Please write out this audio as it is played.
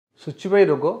शुचिबाई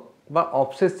रोग बा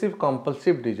obsessive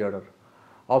compulsive disorder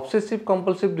obsessive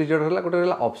compulsive disorder है गोटे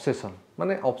ऑब्सेशन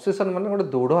माने ऑब्सेशन माने गोटे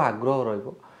दृढ़ आग्रह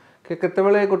रहिबो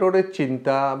केतेबेले गोटे गोटे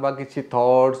चिंता बा किछि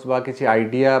थॉट्स बा किछि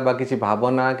आइडिया बा किछि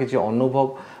भावना किछि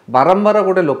अनुभव बारंबार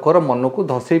गोटे लोकर मन को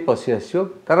धसई पशि आसियो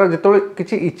तार जेतबेले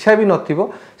किछि इच्छा भी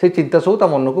नथिबो से चिंता सब ता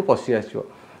मन को पशि आसियो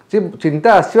जे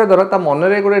चिंता आसीबा द्वारा ता मन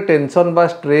रे गोटे टेंशन बा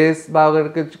स्ट्रेस बा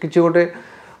किछि गोटे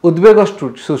उद्वेग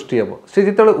सृष्टि हे से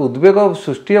जिते उद्वेग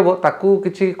सृष्टि हे ताकू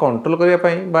किछि कंट्रोल करिया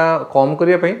पई बा कम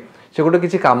करिया पई से गोटे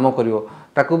किछि काम करिवो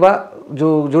ताकू बा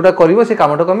जोटा करिवो से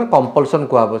कामटा को हम कंपल्सन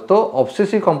कहबो। तो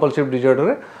ऑब्सेसिव कंपल्सिव डिजॉर्डर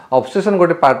रे ऑब्सेशन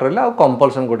गोटे पार्ट रहला और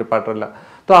कंपल्सन गोटे पार्ट रहला।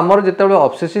 तो हमर जिते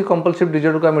ऑब्सेसिव कंपल्सिव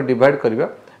डिजॉर्डर को हम डिवाइड करिबा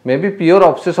may be pure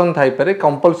obsession Thai पारे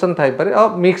कंपल्सन थाई पारे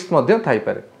और मिक्स मध्य थाई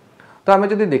पारे। तो आम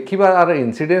जदि देखिबा आर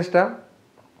इनसिडेंसटा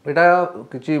यहाँ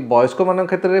किसी वयस्क मान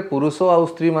क्षेत्र में पुरुष और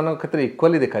स्त्री मान क्षेत्र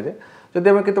इक्वाली देखा जाए जदि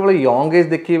आम केतबेले यंग एज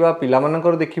देखा पिला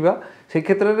मानकर देखा से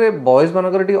क्षेत्र में बॉयज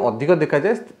मानकर टी अधिक देखा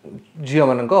जाए झील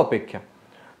मान अपेक्षा।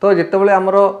 तो जितेबाला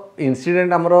आमर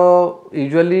इनसीडेंट आमर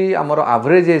यूजुअली आमर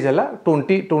एवरेज एज है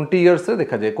 20 इयर्स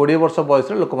देखा जाए 20 वर्ष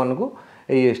बयस लोक मानू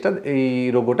एजटा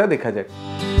रोगटा देखा जाए।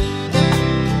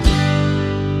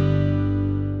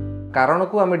 कारण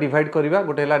को आम डिवाइड करवा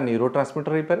गोटे न्यूरो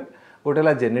ट्रांसमिटर हो पारे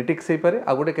गोटे जेनेटिक्स हो पारे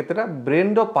आ गोटे केतेटा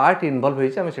ब्रेन रो पार्ट इनवॉल्व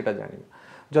होइछ आम सेटा जानिबा।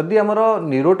 जदि आमर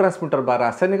न्यूरो ट्रांसमिटर बा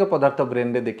रासायनिक पदार्थ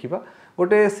ब्रेन रे देखिबा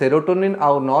गोटे सेरोटोनिन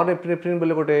आ नॉरएपिनेफ्रिन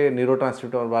बोले गोटे न्यूरो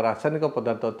ट्रांसमिटर बा रासायनिक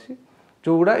पदार्थ अछि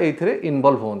जो गुडा एथिरे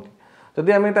इनवॉल्व होंती।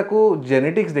 जदि आम ताकू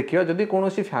जेनेटिक्स देखिबा जदि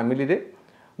कोनोसी फैमिली रे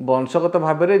वंशगत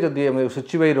भाव में जदि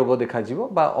शुचिबाई रोग देखा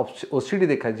बा ओसीडी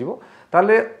देखा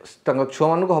ताले छुआ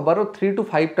मान हबार 3 to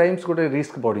 5 टाइम्स गोटे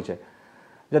रिस्क बढ़ी जाए।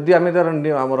 जदि आम तार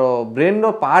आमर ब्रेन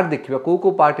रो पार्ट देखा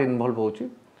को पार्ट इनवॉल्व होची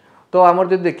तो आमर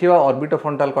जब देखा ऑर्बिटो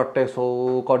फ्रंटाल कॉर्टेक्स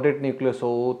हो कॉर्डेट न्यूक्लियस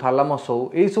हो थैलामस हो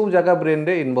यही सब जगह ब्रेन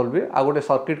रे इनवॉल्व हुए। आ गोटे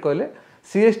सर्किट कहले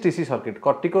सीएसटीसी सर्किट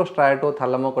कॉर्टिको स्ट्राइटो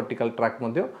थैलामो कॉर्टिकल ट्रैक्ट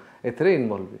मध्य एथिरे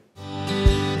इनवॉल्व हुए।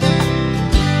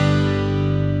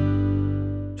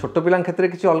 छोट पिला क्षेत्र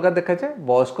में किसी अलग देखा जाए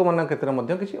वयस्क मान क्षेत्र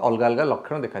में किसी अलग अलग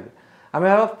लक्षण देखा जाए। आम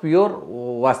हाव प्योर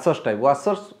वाशर्स टाइप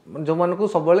वाशर्स जो मानक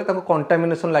सब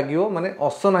कंटामिनेशन लगे माने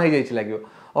असना हो जाए लगे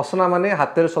असना माने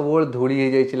हाथ में सब धूली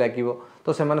हो जाए लगे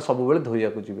तो से सब धोइया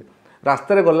जी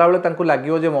रास्तार गला बेले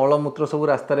लगे मलमूत्र सब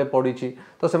रास्तार पड़ी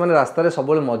तो से रास्तार सब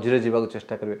मझे जावाक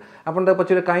चेष्टा करेंगे। आपड़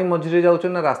पचारे कहीं मझे जाऊँ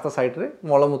ना रास्ता साइड्रे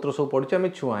मलमूत्र सब पड़ी आम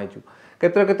छुआ होचु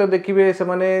केते देखिए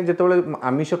से जिते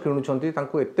आमिष किणुंट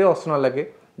एत असना लगे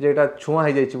जे एटा छुआ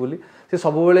हो जाइए बोली से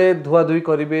सब धुआ धुई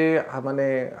करेंगे माने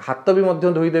हाथ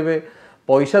भी धोईदेवे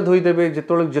पैसा धोईदेवे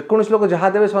जो जेकोसी लोक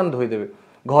जहाँ देवे से धोईदेवे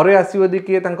घरे आसो यदि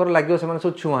किए लगे से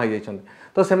सब छुआ हो जाती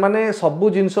तो से सबू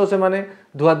जिनस से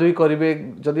धुआ धुई करेंगे।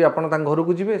 जदि आप घर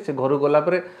को जी से घर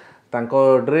गलापर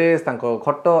ड्रेस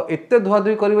खट एत धुआ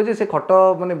धुई करेंगे से खट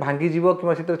माने भांगी जीव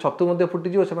कि छतु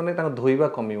फुटीज से धोइबा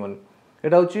कमीबनी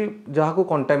एटा हूँ जहाँ को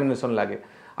कंटामिनेशन लगे।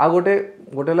 आ गोटे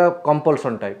गोटे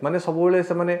कंपल्सन टाइप माने सब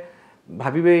से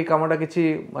भाविबे ये कामटा किसी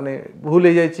माने भूल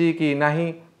हो जाए कि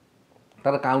नहीं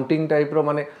तार काउंटिंग टाइप रो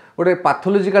माने गोटे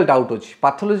पैथोलॉजिकल डाउट अच्छी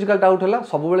पैथोलॉजिकल डाउट है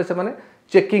सब से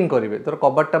चेकिंग करेंगे तर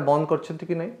कबाटा बंद कर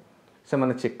कि नहीं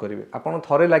से चेक करेंगे आपड़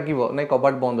थे लगे ना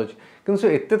कबाट बंद अच्छी कि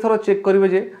एत थर चेक करेंगे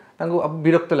जे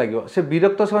विरक्त लगे से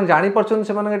विरक्त से जापार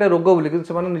से रोग बोली कि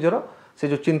निजर से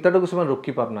जो चिंता को से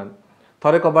रोकी पारना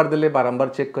थे कबाट देले बारंबार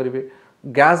चेक करेंगे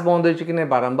गैस बंद हो कि नहीं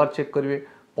बारंबार चेक करेंगे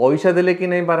पैसा देले कि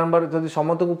नहीं बारंबार जब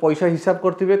समस्त को पैसा हिसाब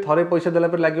करेंगे थे पैसा देला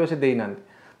लगे से देना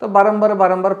तो बारंबार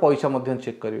बारंबार पैसा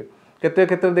चेक करेंगे। केते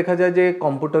क्षेत्र देखा जाए जे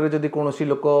कंप्यूटर जदि कौन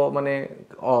लोक माने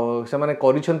से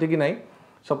करिसेंति कि नहीं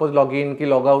सपोज लॉगिन कि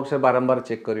लॉग आउट से बारंबार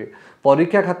चेक करेंगे।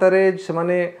 परीक्षा खातार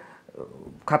से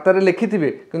खातार लिखिथे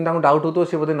कि डाउट हो तो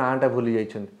सी बोधे नाटा भूली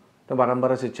जाइए तो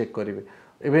बारंबार से चेक करेंगे।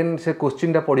 इवेन से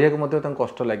क्वेश्चन पढ़िया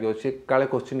कष्ट लगे सी काले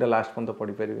क्वेश्चन लास्ट पर्यंत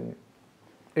पढ़ी पारे।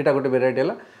 यहाँ गोटे भेराइटी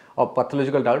है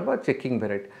पैथोलॉजिकल डाउट बा चेकिंग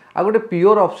भेराइटी। आ गोटे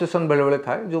प्योर ऑब्सेशन बेले बेले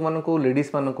थाए जो मानक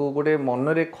लेडीज मानक गोटे मन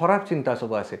में खराब चिंता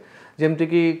सब आसे जमती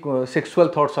कि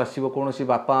सेक्सुअल थॉट्स आसो कौन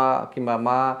बापा कि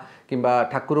माँ कि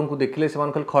ठाकुर को देखले से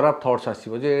खाली खराब थॉट्स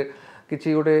आसो जे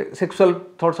किसी गोटे सेक्सुअल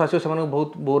थॉट्स आसो से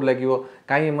बहुत बोर लगे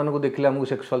कहीं एम देखले आमको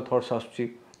सेक्सुअल थॉट्स आसुच्ची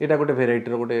गोटे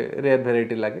भेराइटी गोटे रेयर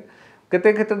भेराइटी लगे।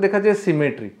 केते क्षेत्र देखा जाए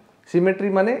सिमेट्री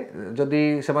माने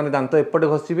जदि से दांत एपटे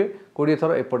घसीबे 20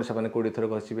 थर एपटे से 20 थर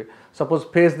घसीबे सपोज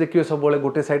फेस देखिए सब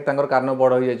गोटे साइड कान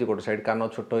बड़ हो जाए गोटे साइड कान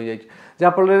छोट हो जाए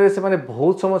जहाँफल से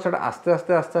बहुत समय से आस्ते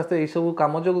आस्ते आस्ते आस्ते यही सब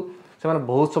कम जो से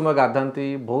बहुत समय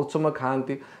गाधाती बहुत समय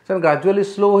खाती से ग्राजुअली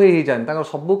स्लो हो जाए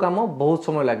सब कम बहुत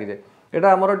समय लगी जाए।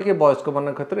 यहाँ आमर टे वयस्क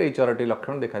मान क्षेत्र में 4टी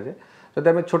लक्षण देखा जाए। जब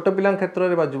आम छोट पिला क्षेत्र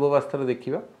में युवावस्था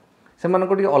देखा से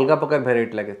अलग प्रकार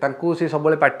भेराइटी लगे से सब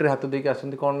पार्टी हाथ देके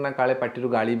आसती कौन ना काले पार्टी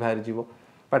गाड़ी बाहरी जीव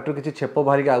पार्टी किसी छेप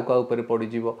बाहरिक आउ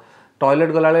पड़ज टॉयलेट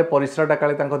गला परिश्राटा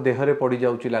काले देहरे पड़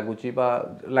जाऊँगी लगुच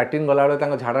लाट्रिन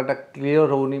गला झाड़ाटा क्लीयर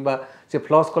होनी से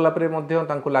फ्लश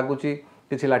कलापर लगुच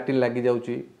किसी लाट्रिन लगी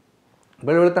जाऊँगी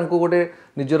बेले बेले गोटे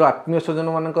निजर आत्मीय स्वजन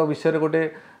मान विषय गोटे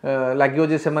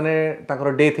लगे से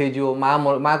डेथ हो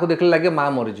माँ को देखले लगे माँ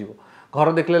मरीज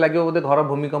घर देखले लगे बोधे घर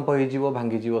भूमिकंप हो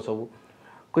भांगीज सब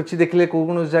कुछ देखले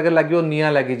कौन जगह लगे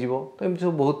निआं लगे तो एमती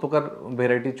सब बहुत प्रकार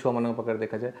भेराइटी छुआ मान पाखे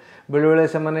देखा जाए बेले बेले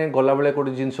से गला बेले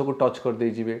गोटे जिनस को टच करदे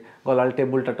गला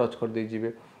टेबुलटा टच करदे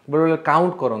बेले बेले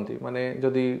काउंट करती माने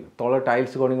जदि तल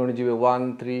टाइल्स गणी गणी जी 1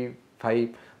 3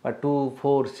 5 2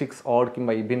 4 6 ऑड कि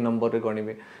इवन नंबर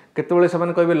गणवे केतबेले से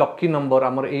कहे लकी नंबर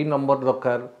आमर यही नंबर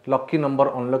दरकार लकी नंबर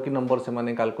अनलकी नंबर से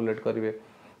कैलकुलेट करेंगे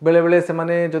बेले बेले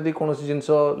से जदि कौन जिनस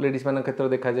लेडीज मान क्षेत्र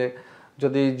देखा जाए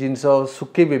जदि जिनस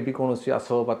सुखेबे भी कौन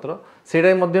आसब पात्र से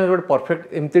गोटे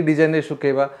परफेक्ट एमती डिजाइन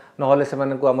सुखेबा ना से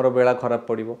आमर बेला खराब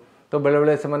पड़ो तो बेले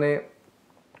बेले से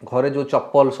घरे जो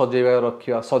चप्पल सजेवा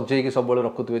रखा सजेक सब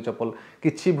रखुवे चप्पल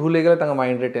किसी भूल हो गला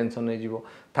माइंड रे टेंशन हो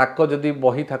थाक जदि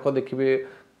बही थाक देखिए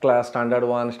क्लास स्टैंडर्ड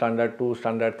 1 स्टैंडर्ड 2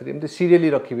 स्टैंडर्ड 3 एमती सीरियली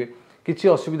रखिए किसी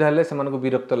असुविधा है से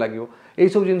विरक्त लगे यही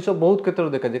सब जिन बहुत क्षेत्र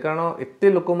देखा जाए कारण एत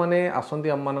लोक मैंने आसती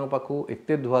आम मान पाखु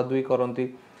एत धुआधुई करती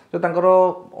तो तांकर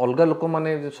अलग लोक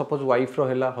मैंने सपोज वाइफ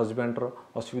रहा हजबैंड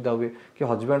असुविधा हुए कि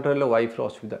हजबैंड रहा वाइफ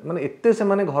असुविधा माने एते से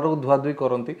माने घर को धुआधुई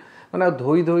करती माने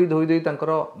धोई धोई धोई धोई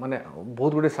तांकर माने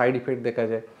बहुत गुड़े साइड इफेक्ट देखा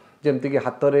जाए जमती कि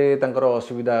हाथ में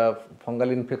असुविधा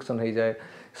फंगल इन्फेक्शन हो जाए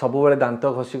सब बेले दांत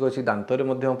घसी घसी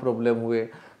दांतरे प्रोब्लेम हुए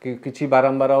कि किसी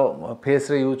बारंबार फेस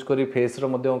रे यूज करी फेस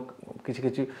रो किसी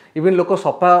किसी इवन लोक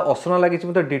सफा असना लगी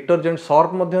डिटर्जेंट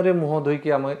सर्फ मुह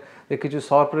धोईकी आम देखी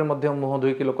सर्फ रे मुह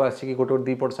धोईकी लोक आसिक गोटे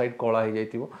दी पट साइड कला हो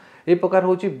जाइए ये प्रकार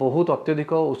हूँ बहुत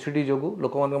अत्यधिक ओसीडी जो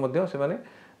लोक मैंने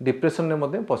डिप्रेशन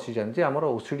में पशि जाए आमर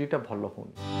ओसीडीटा भल हो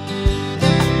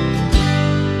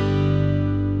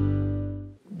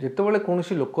जितेबाला कौन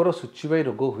लोकर शुचिबाई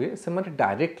रोग हुए से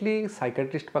डायरेक्टली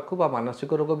साइकाट्रिस्ट पाखु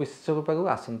मानसिक रोग विशेषज्ञ पाखु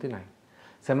आसती ना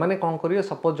से मैंने कौन करेंगे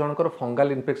सपोज जनकर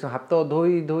फंगाल इन्फेक्शन हाथ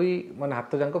धोई धोई माने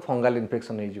हाथ जाक फंगाल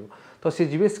इन्फेक्शन हो तो सी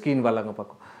जी स्किन वाला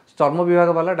पाख चर्म विभाग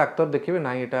वाला डाक्तर देखिए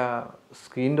ना यहाँ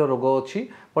स्किन रोग अच्छी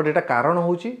बट यहाँ कारण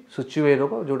हूँ शुचिबाई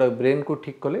रोग जोटा ब्रेन को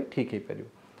ठीक कले ठीक हो पार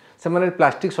से मैंने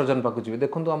प्लास्टिक सर्जन पाक जी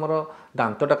देखो आमर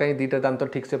दांतटा कहीं दीटा दांत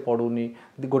ठीक से पड़ूनी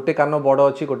गोटे कान बड़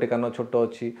अच्छी गोटे कान छोट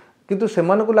अच्छी किंतु से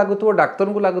लगुव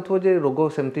डाक्तर को लगुव जे रोग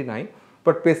सेमती ना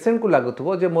बट पेसेंट को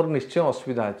लगुव जे मोर निश्चय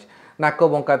असुविधा अच्छी नाक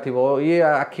बंका थी ये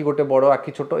आखि गोटे बड़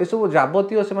आखि छोट ये सब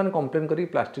जबतीय से कम्प्लेन कर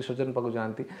प्लास्टिक सर्जन पाक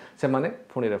जाती से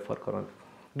पुणी रेफर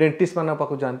करती डेंटिस्ट मान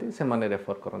पाक जाती से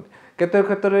रेफर करती केते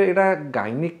क्षेत्र में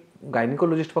यहाँ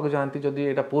गायनिकोलोजिस्ट पाक जाती जदि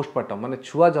यहाँ पोस्टमार्टम माने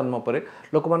छुआ जन्म पर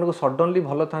लोक मानक सडनली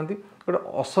भल था गोटे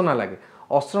असना लगे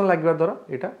असना लगे द्वारा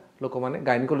यहाँ लोक मैंने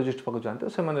गायनिकोलोजिस्ट पाक जाते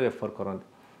से रेफर करती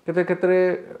केते क्षेत्र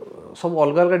में सब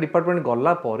अलग अलग डिपार्टमेंट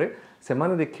गला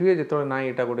से देखिए जो ना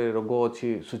यहाँ गोटे रोग अच्छी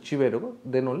शुचिबाई रोग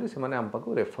देन ओनली से आम पाक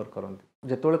रेफर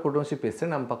करती जो कौन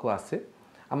पेसेंट आम पाक आसे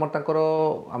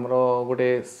आमर गोटे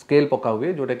स्केल पका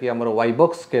हुए जोटा कि आमर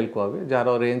वाइबॉक्स स्केल कहुए जार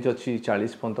रेंज अच्छी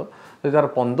 40 पर्यंत तो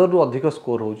जार 15 रु अधिक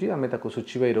स्कोर होची आमे ताको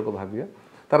शुचिबाई रोग भाविया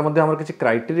तार मध्य आमर किसी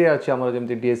क्राइटेरिया अच्छी आमर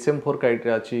जमती DSM-4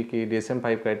 क्राइटेरिया अच्छी कि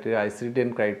DSM-5 क्राइटेरिया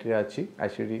ICD-10 क्राइटेरिया अच्छी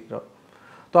ICD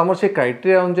तो आमर से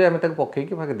क्राइटेरिया अनुसार आमे ताको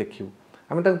पकईकी भागे देखिबू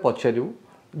आमे ताको पचारू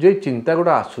जे चिंता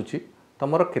गुड़ा आसूची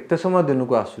तुमर केते समय दिन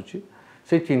को आसूची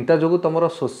से चिंता जो तुम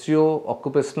सोशियो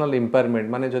ऑक्युपेशनल इम्पेयरमेंट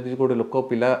माने जदि गोटे लोक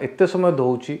पिला एत समय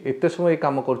दौची एत समय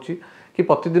काम करुच्ची कि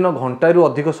प्रतिदिन घंटा रु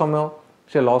अधिक समय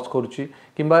से लॉस करुच्ची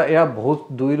किंबा या बहुत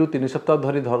 2 रु 3 सप्ताह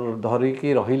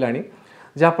धरिकी रहिलानी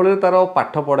जहाँफल तार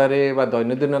पाठ पढ़ारे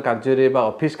दैनंदिन कार्य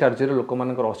ऑफिस कार्य लोक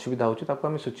मान असुविधा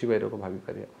होमें शुचिबाई रोग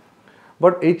भाई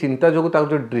बट ये चिंता जो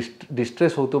जो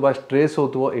डिस्ट्रेस हो स्ट्रेस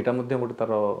हो यहाँ गोटे तार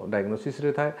डायग्नोसिस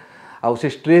थाए आउ से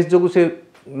स्ट्रेस जो से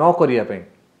न करने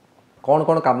कौन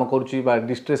कौन काम करुच्ची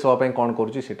डिस्ट्रेस हाँपाई कौन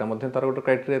करुच्ची तार गोटे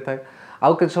क्राइटेरिया थाए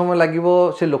आउ के समय लगे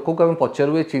से लोक को आम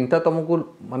पचारू ये चिंता तुमको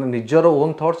माने निजर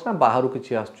ओन थट्स ना बाहर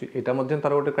किसी आसुच्ची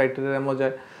तार गोटे क्राइटेरिया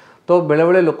जाए तो बेले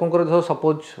बेले लोकंर जो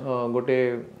सपोज गोटे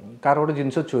कार गोटे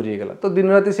जिनस चोरी होगा तो दिन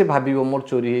राति से भाव मोर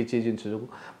चोरी होती जिनस जो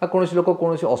कौन लोक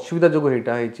कौन असुविधा जो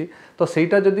होता तो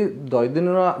सहीटा जदि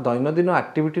दैनंदिन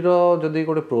आक्टिविटीर जदि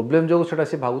गोटे प्रोब्लेम जो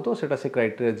से भावु तो से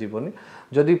क्राइटेरिया जीवनी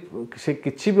जदि से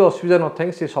किसी भी असुविधा न था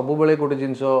सी सब बेले गोटे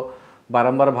जिनस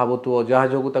बारंबार भावुव जहाँ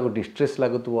जो डिस्ट्रेस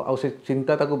लगुव आ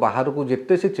चिंता बाहर को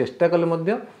जिते से चेष्टा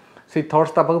कले से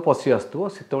थट्स पाक पशि आसुव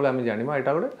से आम जाना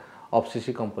यहाँ गोटे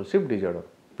ऑब्सेसिव कंपल्सिव डिसऑर्डर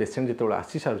पेसेंट जो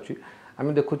आसी सारूँ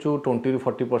आम देखु 20 ରୁ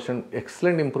 40%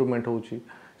 एक्सलेंट इम्प्रूवमेंट होची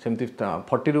सेमती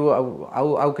 40 रु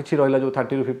आउ किसी रहा जो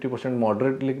 30 ରୁ 50%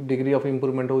 मॉडरेट डिग्री ऑफ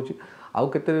इंप्रूवमेंट होची आउ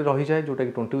केते रही जाए जोटा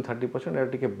कि 20 ରୁ 30% एटा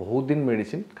टिके बहुत दिन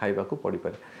मेडिसिन खाइबा को पड़ी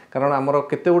पारे कारण आमर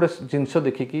केते गुडे जिंस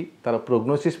देखिकी तार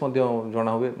प्रोग्नोसिस मध्य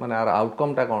जणा हुए माने आर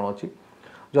आउटकम टा कोन अछि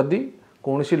जदि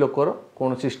कौनसी लोकर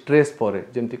कौनसी स्ट्रेस परे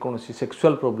जेमती कौनसी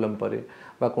सेक्सुअल प्रॉब्लम परे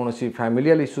बा कौनसी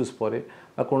फैमिलियल इश्यूज परे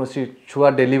बा कौनसी छुआ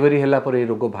डिलीवरी हैला पर ए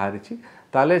रोग बाहरी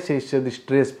ताले से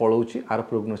स्ट्रेस पळौची आर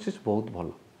प्रोग्नोसिस बहुत भल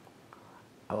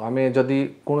आमे जदि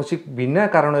कौनसी बिना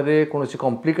कारण रे कौनसी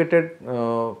कॉम्प्लिकेटेड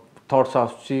थॉट्स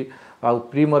आसुची आ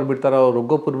प्रीमॉर्बिड तार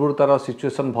रोग पूर्व तार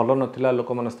सिचुएशन भल नथिला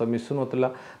लोक मन सहित मिसु नथिला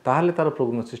ताहाले तार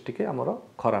प्रोग्नोसिस टिके हमर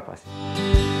खराब आसी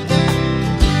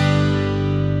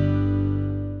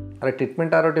अरे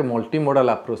ट्रीटमेंट आर गोटे मल्टी मॉडल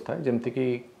अप्रोच था जमती कि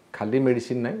खाली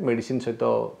मेडिसिन ना मेडिसिन सहित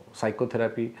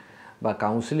साइकोथेरापी बा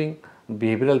काउंसलिंग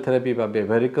बिहेवियरल थेरापी बा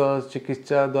व्यवहारिक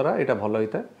चिकित्सा द्वारा यहाँ भल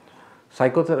होता है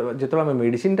साइकोथेरापी जो आम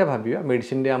मेडिसिन टा भाविया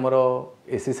मेडिसिन आमर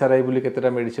एसएसआरआई बोली केतेटा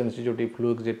मेडिसिन अच्छी जो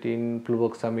फ्लुक्जेटिन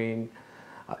फ्लुवोक्सामिन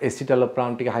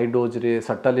एसिटालोप्राम टी हाई डोज रे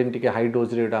सर्टालिन टी हाई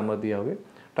डोज रे आम दिया हुए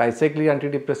ट्राइसाइक्लिक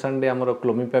एंटीडिप्रेसेंट आमर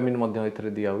क्लोमिपामिन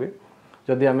दिया हुए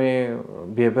जदि आम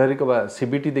व्यवहारिक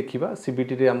सीबीटी देखा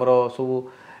सीबीटी रे आमर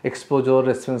सब एक्सपोजर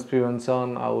रेस्पॉन्स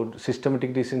प्रिवेंशन आउ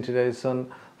सिस्टमेटिक डिसेंसिटाइजेशन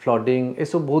फ्लडिंग ये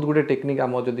सब बहुत गुडे टेक्निक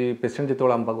आम जदि पेशेंट जो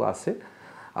आम पाक आसे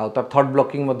आ तार थॉट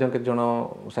ब्लॉकिंग केते जन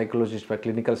साइकोलॉजिस्ट बा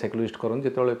क्लिनिकल साइकोलॉजिस्ट करन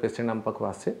जेतोले पेशेंट आम पाक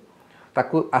आसे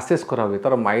ताकू आसेस करा हुए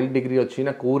तार माइल्ड डिग्री अच्छी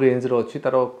ना को रेंज रो अच्छी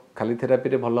तार खाली थेरापी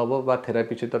रे भल हम बा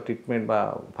थेरापी सहित ट्रीटमेंट बा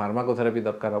फार्माकोथेरापी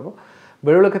दरकार हम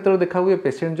बेले क्षेत्र देखा हुए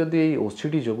पेशेंट जदि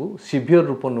ओसीडी जो सीवियर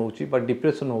रूप नौ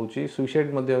डिप्रेशन हो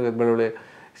सुइसाइड बेले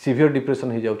सीवियर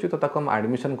डिप्रेशन हो जाऊँ तो ताको हम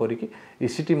एडमिशन करिकी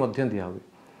ईसीटी दिया हुए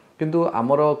किंतु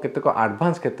आमर केतेक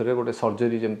एडवांस क्षेत्र में गोटे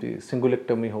सर्जरी जमती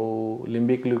सिंगुलेक्टमी हो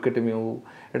लिम्बिक ल्यूकेटमी हो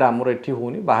यहाँ आमर एठी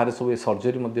होनी बाहर सब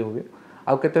सर्जरी हुए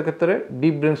आउ केते क्षेत्र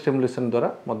डीप ब्रेन स्टिमुलेशन द्वारा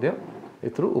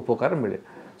एथुरु उपकार मिले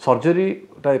सर्जरी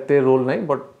एते रोल नहीं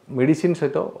बट मेडिसिन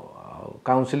सहित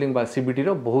काउंसलिंग बा सीबीटी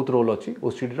रो बहुत रोल अच्छी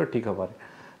ओसीडी रो ठीक हबार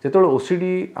जो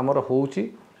ओसीडी आमर होउची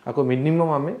आपको मिनिमम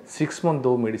आम 6 मंथ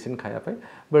दो मेडिसिन खायापे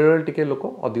बेले टिके लोक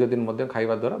अधिक दिन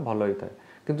खाइबा द्वारा भल होता है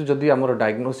किंतु जदि आमर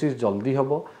डायग्नोसिस जल्दी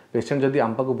हम पेशेंट जदि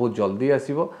आम पाक बहुत जल्दी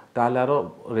आसो तार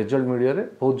रिजल्ट मिलियो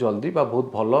बहुत जल्दी बा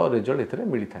बहुत भल रिजल्ट एथिरे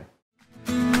मिली थाए।